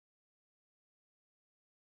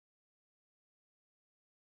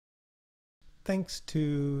Thanks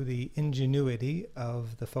to the ingenuity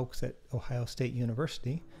of the folks at Ohio State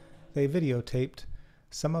University, they videotaped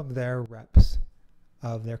some of their reps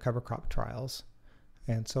of their cover crop trials.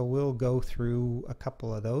 And so we'll go through a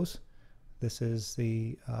couple of those. This is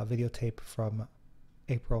the videotape from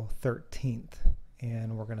April 13th.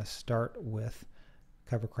 And we're going to start with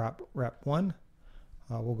cover crop rep 1.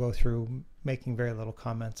 We'll go through making very little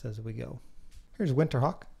comments as we go. Here's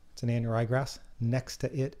WINTERHAWK. It's an annual ryegrass. Next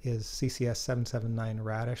to it is CCS 779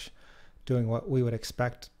 radish, doing what we would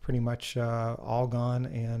expect, pretty much all gone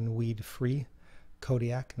and weed free.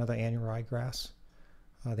 Kodiak, another annual ryegrass.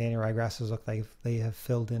 The annual ryegrasses look like they have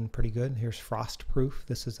filled in pretty good. Here's FrostProof.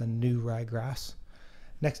 This is a new ryegrass.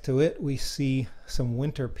 Next to it we see some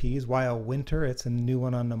winter peas. Wild Winter, it's a new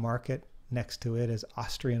one on the market. Next to it is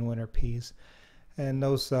Austrian winter peas. And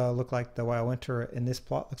those look like the Wild Winter in this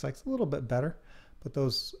plot looks like it's a little bit better, but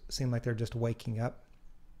those seem like they're just waking up.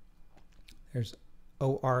 There's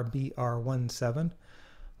ORBR17, a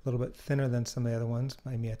little bit thinner than some of the other ones,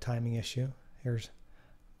 maybe a timing issue. Here's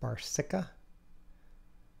BARSICA,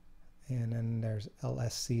 and then there's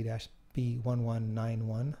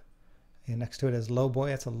LSC-B1191, and next to it is LowBoy.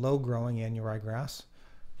 That's a low-growing annual ryegrass.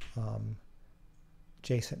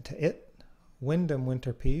 Adjacent to it, WINDHAM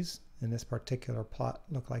winter peas. In this particular plot,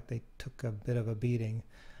 look like they took a bit of a beating.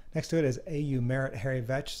 Next to it is AUSTRIAN hairy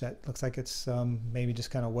vetch. That looks like it's maybe just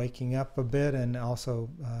kind of waking up a bit, and also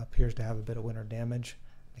appears to have a bit of winter damage.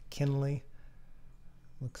 MCKINLEY,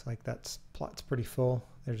 looks like that plot's pretty full.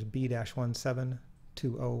 There's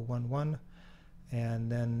B-172011,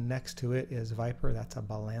 and then next to it is Viper. That's a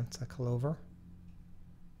Balanza clover.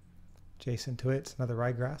 Adjacent to it's another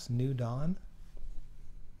ryegrass, New Dawn.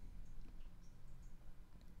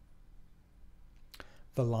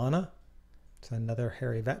 Valana, it's another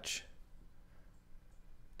hairy vetch.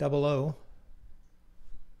 Double O,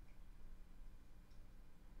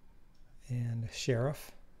 and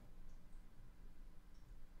Sheriff.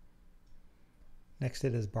 Next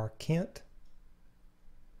it is BARKANT,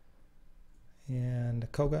 and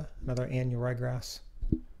Koga, another annual ryegrass.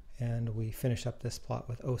 And we finish up this plot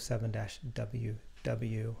with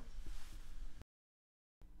 07-WW.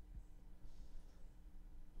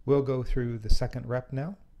 We'll go through the second rep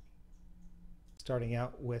now, starting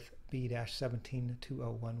out with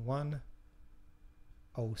B-172011,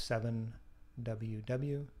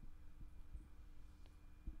 07-WW,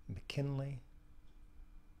 MCKINLEY.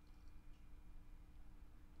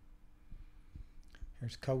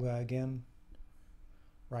 Here's Koga again.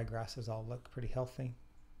 Ryegrasses all look pretty healthy.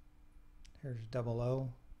 Here's Double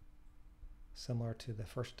O, similar to the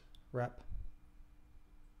first rep.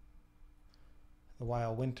 The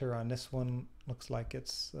Wild Winter on this one looks like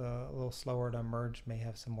it's a little slower to emerge, may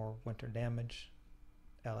have some more winter damage.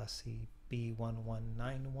 LSC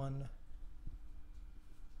B1191.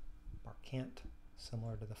 BARKANT,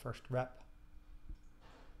 similar to the first rep.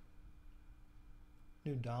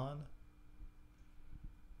 New Dawn.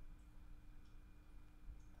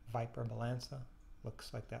 Viper Balanza,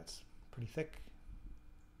 looks like that's pretty thick.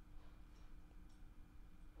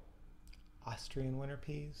 Austrian winter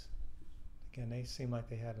peas. Again, they seem like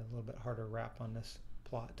they had a little bit harder wrap on this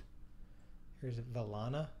plot. Here's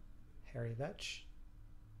Valana, hairy vetch.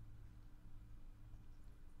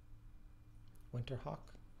 WINTERHAWK.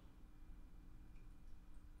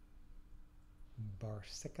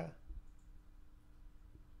 BARSICA.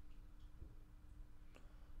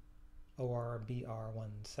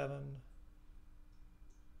 ORBR17.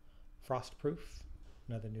 FrostProof,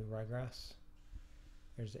 another new ryegrass.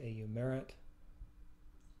 There's AUSTRIAN.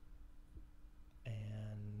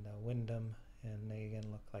 And WINDHAM, and they again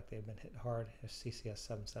look like they've been hit hard. Here's CCS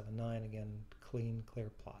 779, again clean, clear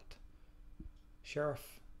plot.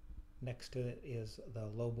 Sheriff, next to it is the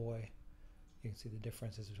LowBoy. You can see the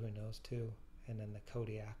differences between those two, and then the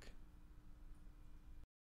Kodiak.